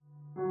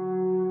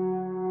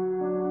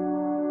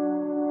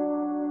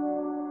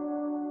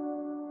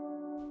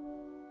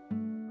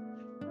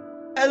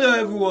Hello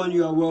everyone,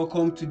 you are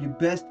welcome to the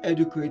Best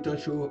Educator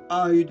Show.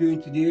 How are you doing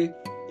today?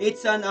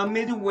 It's an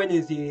amazing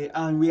Wednesday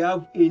and we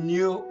have a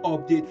new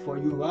update for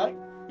you, right?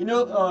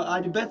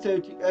 At the Best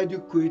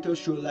Educator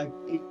Show, like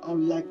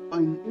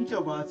on each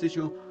of our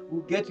session,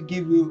 we get to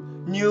give you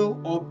new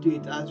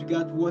update as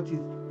regard what is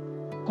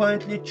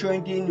currently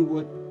trending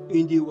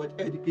in the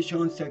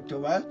education sector,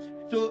 right?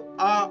 So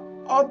our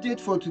update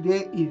for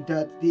today is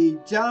that the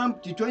Jamb,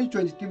 the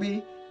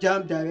 2023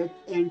 Jamb Direct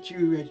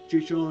Entry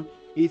registration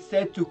is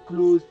set to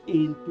close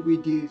in 3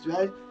 days,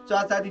 right? So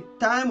as at the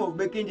time of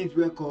making this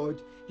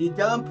record, the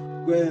Jamb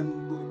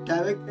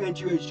Direct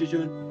Entry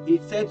registration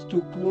is set to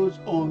close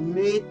on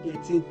May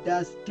 13th.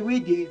 That's 3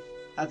 days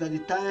as at the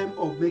time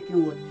of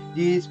making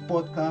this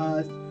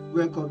podcast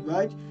record,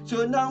 right?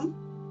 So now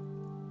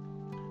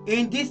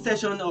in this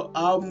session,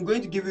 I'm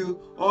going to give you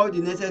all the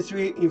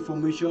necessary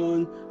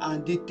information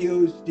and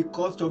details, the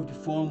cost of the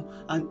form,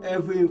 and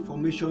every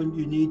information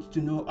you need to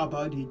know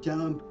about the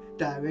Jamb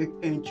Direct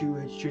Entry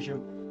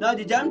registration. Now,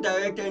 the Jamb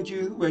Direct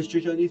Entry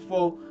registration is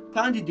for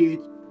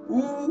candidates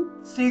who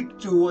seek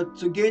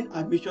to gain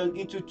admission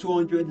into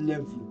 200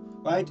 level,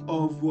 right,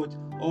 of the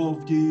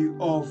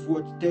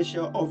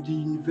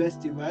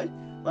university, right.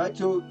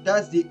 So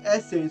that's the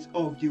essence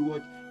of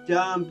the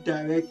Jamb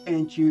Direct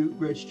Entry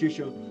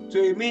registration. So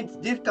it means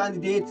these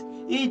candidates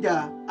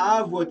either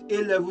have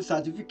A-level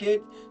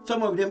certificate,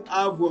 some of them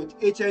have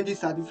HND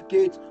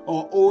certificate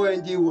or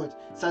OND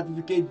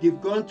certificate. They've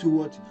gone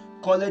to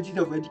colleges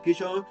of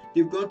education,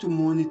 they've gone to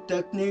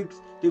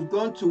monoteknics, they've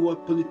gone to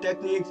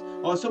polytechnics,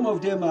 or some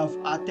of them have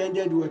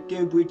attended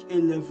Cambridge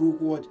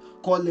A-level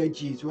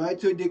colleges, right?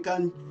 So they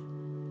can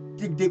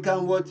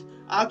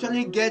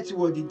actually get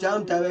the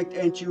Jamb Direct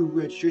Entry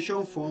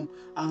registration form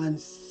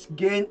and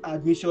gain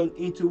admission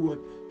into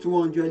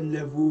 200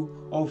 level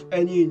of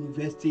any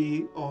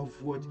university of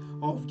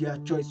their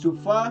choice. So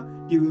far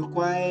the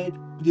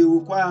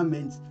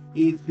requirements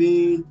is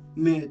being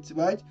met,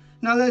 right?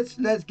 Now let's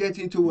get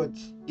into our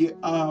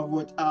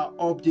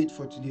update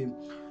for today.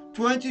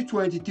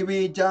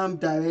 2023 Jamb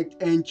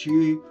Direct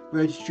Entry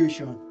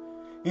registration,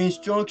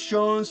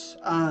 instructions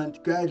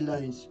and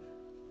guidelines.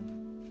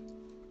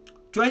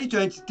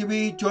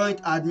 2023 Joint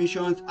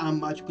Admissions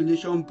and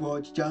Matriculation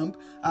Board (Jamb)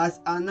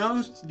 has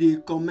announced the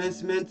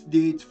commencement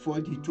date for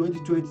the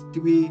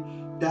 2023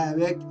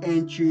 Direct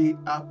Entry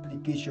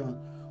application.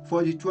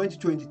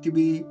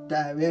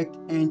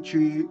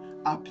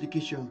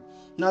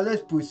 Now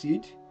let's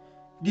proceed.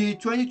 The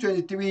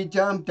 2023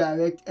 Jamb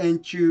Direct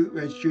Entry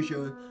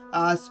registration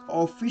has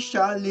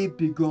officially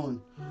begun,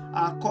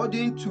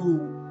 according to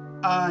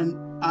an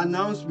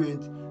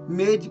announcement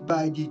made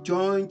by the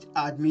Joint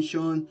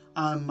Admission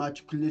and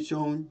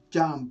Matriculation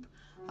 (Jamb),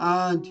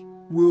 and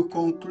will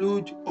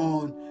conclude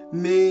on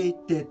May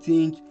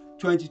 13th,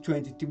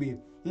 2023.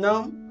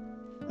 Now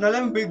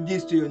let me bring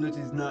this to your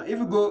notice. Now if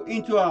you go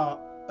into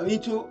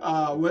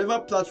whatever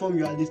platform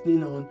you are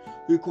listening on,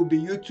 it could be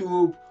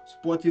YouTube,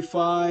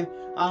 Spotify,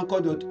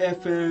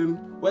 Anchor.fm,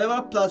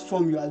 whatever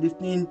platform you are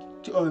listening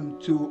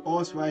to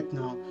us right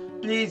now,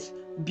 please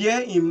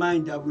bear in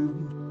mind that we've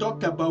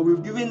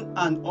given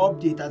an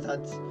update as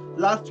at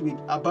last week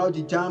about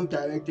the Jamb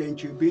Direct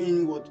Entry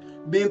being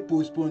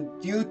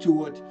postponed due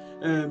to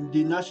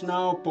the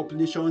national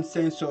population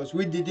census,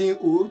 which didn't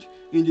hold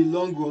in the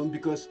long run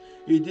because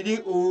it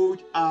didn't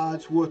hold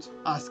as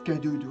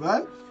scheduled,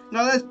 right?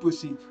 Now let's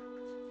proceed.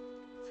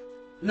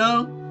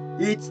 Now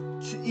it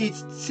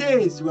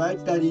says, right,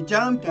 that the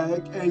Jamb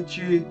Direct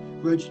Entry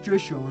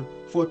registration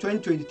for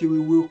 2023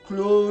 will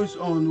close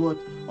on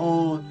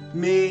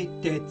May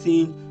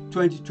 13,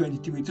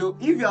 2023. So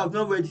if you have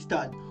not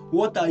registered,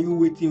 what are you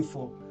waiting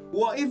for?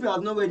 If you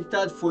have not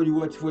registered for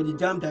the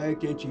Jamb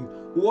Direct Entry,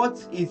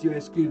 what is your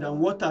excuse and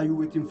what are you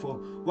waiting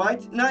for?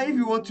 Right now, if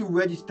you want to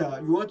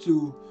register, you want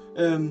to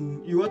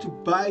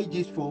buy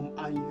this form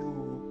and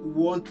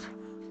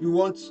you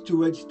want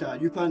to register,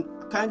 you can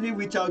kindly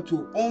reach out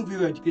to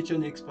Onview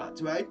Education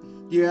Experts, right?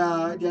 They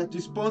are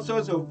the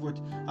sponsors of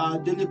our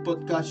daily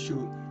podcast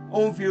show,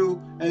 Onview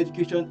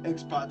Education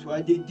Experts,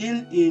 right? They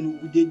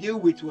deal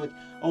with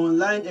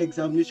online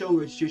examination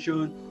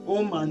registration,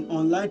 home and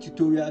online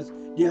tutorials.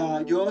 They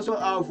also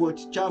have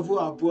travel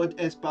abroad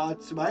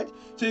experts, right?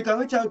 So you can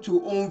reach out to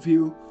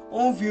Onview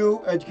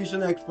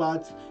Education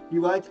Experts,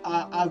 right,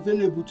 are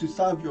available to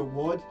serve your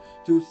words,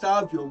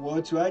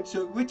 right?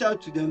 So reach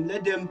out to them,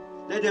 let them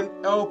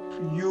help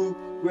you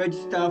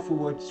register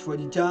for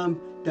the Jamb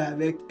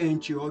Direct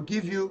Entry, or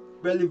give you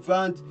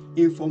relevant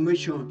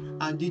information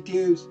and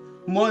details,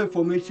 more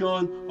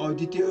information or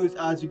details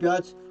as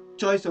regards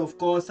choice of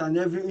course and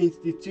every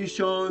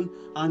institution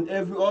and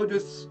all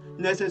those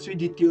necessary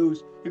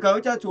details. You can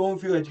reach out to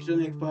Onview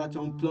Education Experts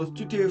on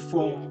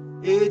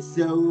 +234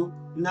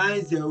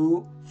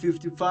 8090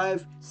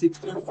 55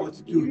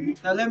 1642.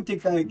 Now let me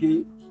take that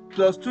again.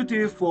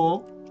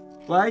 +234,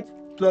 right?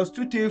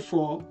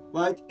 +234,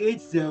 right?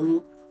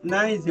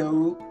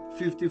 8090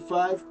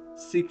 55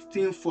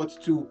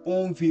 1642.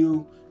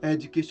 Onview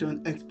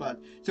Education Expert.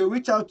 So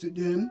reach out to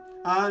them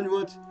and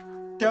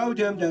tell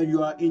them that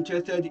you are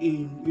interested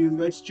in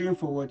registering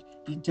for what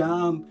the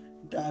Jamb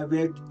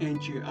direct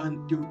entry,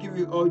 and they will give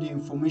you all the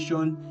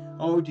information,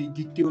 all the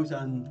details,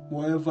 and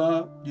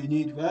whatever you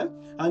need, right?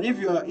 And if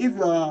your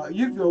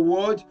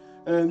ward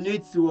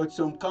needs what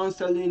some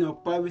counseling or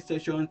private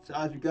sessions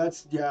as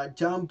regards their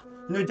Jamb,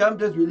 Jamb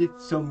just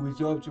released some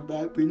results,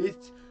 right?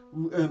 Released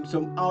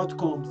some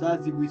outcomes.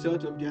 That's the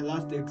result of their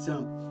last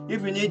exam.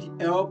 If you need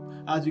help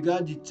as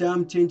regards the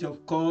Jamb change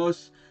of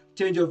course,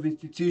 change of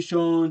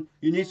institution,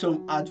 you need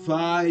some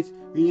advice,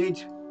 you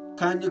need,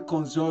 kindly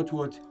consult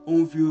what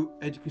Onview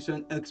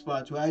education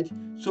experts, right?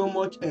 So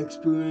much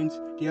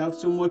experience, they have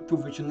so much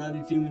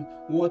professionalism,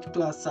 world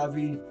class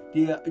service,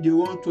 they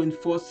run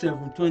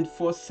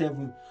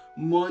 24/7,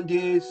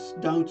 Mondays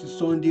down to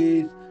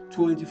Sundays,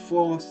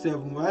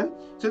 24/7, right?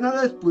 So now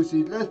let's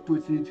proceed,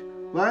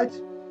 right?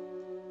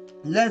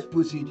 Let's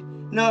proceed.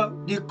 Now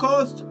the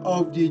cost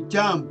of the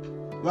Jamb,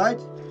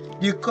 right?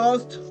 The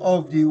cost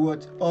of the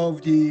what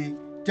of the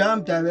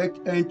Jamb direct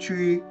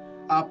entry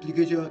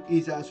application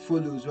is as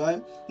follows,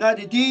 right? Now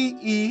the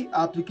DE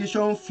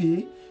application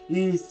fee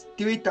is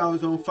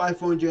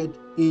 3,500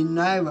 in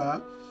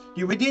naira.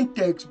 The reading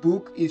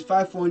textbook is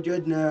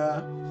 500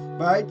 naira,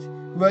 right?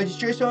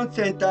 Registration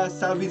center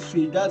service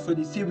fee, that's for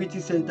the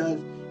CBT centers,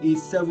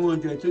 is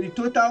 700. So the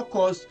total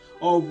cost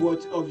of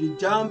the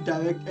Jamb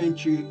direct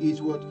entry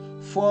is what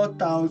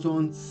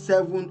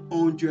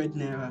 4,700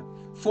 naira.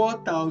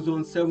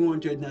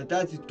 4,700 naira,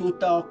 that's the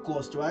total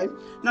cost, right?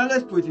 Now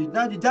let's proceed.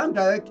 Now the Jamb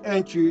direct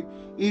entry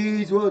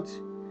is what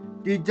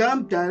the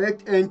Jamb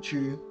direct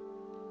entry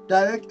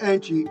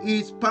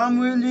is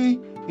primarily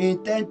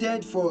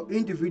intended for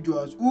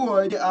individuals who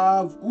already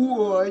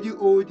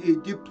hold a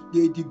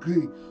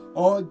degree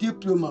or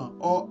diploma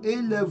or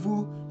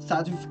A-level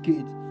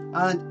certificate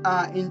and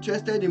are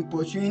interested in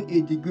pursuing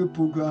a degree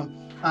program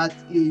at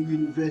a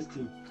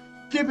university.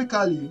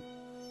 Typically,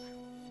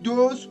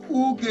 those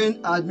who gain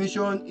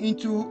admission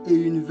into a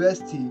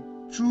university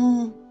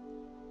through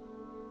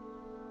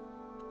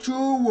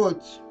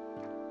what?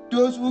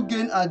 Those who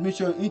gain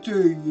admission into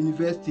a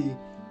university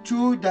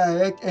through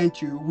direct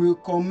entry will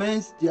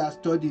commence their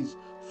studies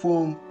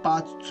from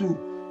part 2,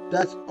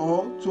 that's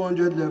all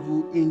 200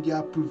 level, in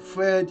their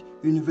preferred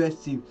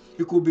university.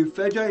 It could be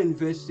federal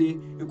university,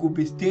 it could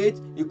be state,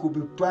 it could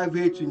be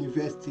private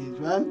universities,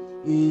 right,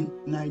 in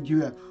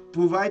Nigeria,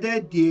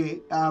 provided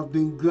they have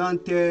been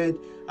granted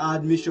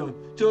admission.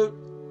 So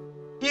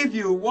if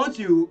you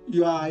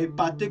are a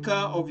partaker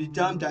of the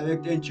Jamb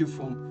direct entry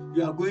form,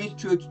 you are going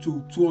straight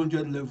to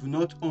 200 level,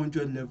 not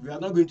 100 level. You are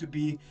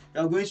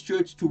going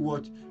straight to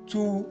what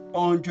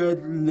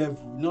 200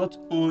 level, not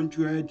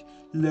 100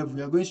 level.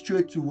 You are going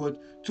straight to what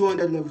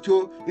 200 level.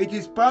 So it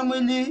is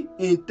primarily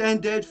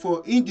intended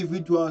for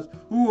individuals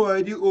who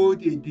already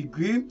hold a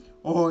degree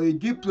or a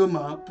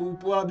diploma,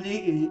 probably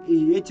a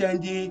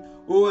HND,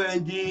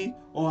 OND,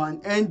 or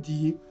an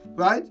ND,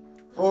 right?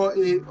 Or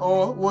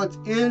what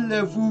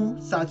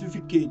A-level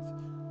certificate,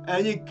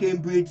 any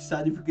Cambridge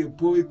certificate,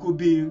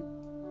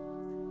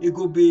 it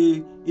could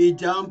be a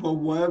Jamb or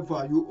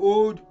whatever. You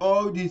hold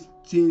all these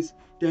things,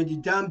 then the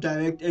Jamb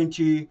direct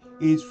entry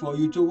is for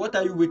you. So what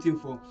are you waiting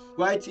for,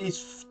 right?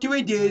 It's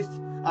 3 days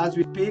as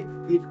we speak.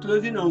 It's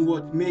closing on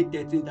what May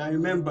 13th. And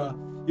remember,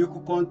 you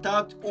could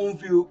contact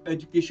Onview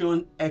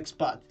education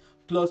expert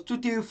plus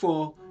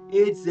 234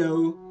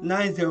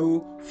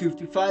 8090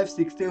 55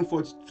 16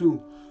 42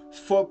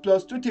 for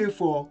plus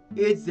 234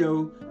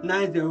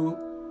 8090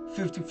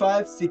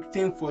 55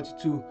 16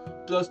 42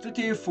 plus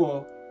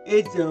 234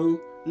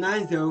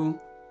 8090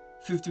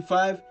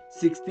 55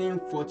 16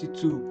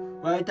 42,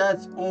 right?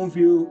 That's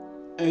Onview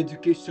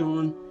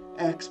education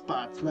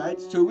experts, right?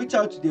 So reach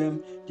out to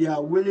them. They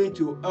are willing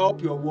to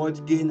help your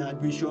ward gain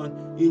admission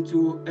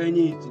into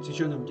any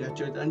institution of their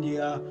choice, and they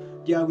are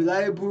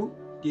reliable.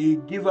 They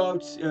give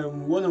out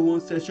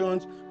one-on-one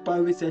sessions,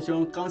 private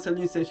sessions,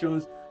 counseling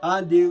sessions,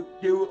 and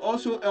they will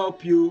also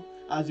help you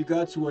as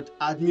regards to what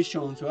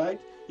admissions, right?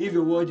 If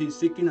your ward is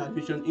seeking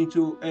admission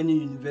into any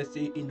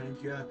university in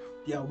Nigeria,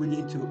 they are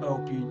willing to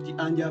help you,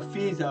 and their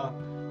fees are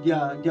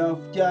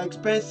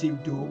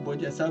expensive though,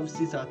 but their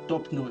services are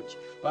top notch,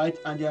 right?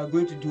 And they are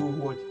going to do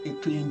what a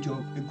clean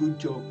job, a good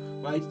job,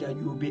 right? That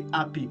you will be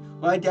happy,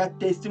 right? Their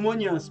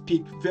testimonials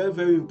speak, very,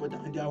 very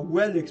important, and they are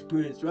well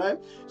experienced, right?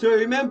 So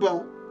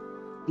remember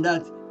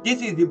that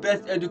this is the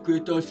Best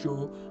Educator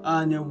show,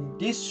 and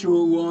this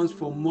show runs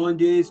from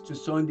Mondays to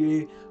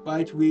Sunday,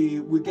 right?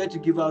 We get to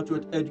give out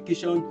what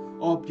education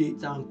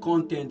updates and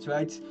content,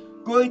 right?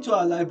 Go into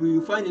our library,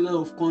 you find a lot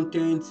of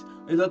content,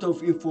 a lot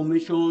of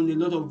information, a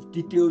lot of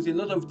details, a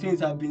lot of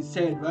things have been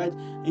said, right,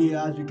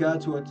 as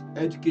regards what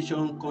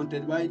education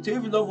content, right? So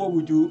if you love what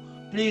we do,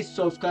 please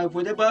subscribe.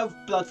 Whatever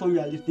platform you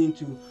are listening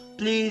to,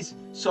 please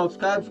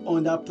subscribe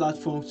on that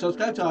platform.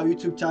 Subscribe to our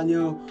YouTube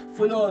channel,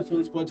 follow us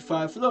on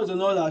Spotify, follow us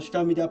on all our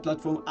social media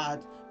platforms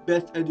at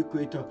Best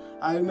Educator.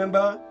 I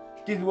remember,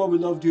 this is what we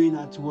love doing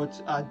at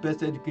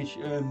Best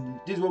Education.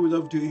 This is what we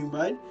love doing,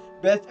 right?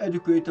 Best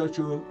Educator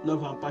show,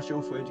 love and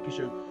passion for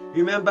education.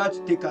 Remember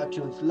to take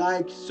actions,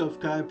 like,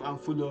 subscribe, and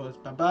follow us.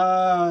 Bye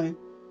bye.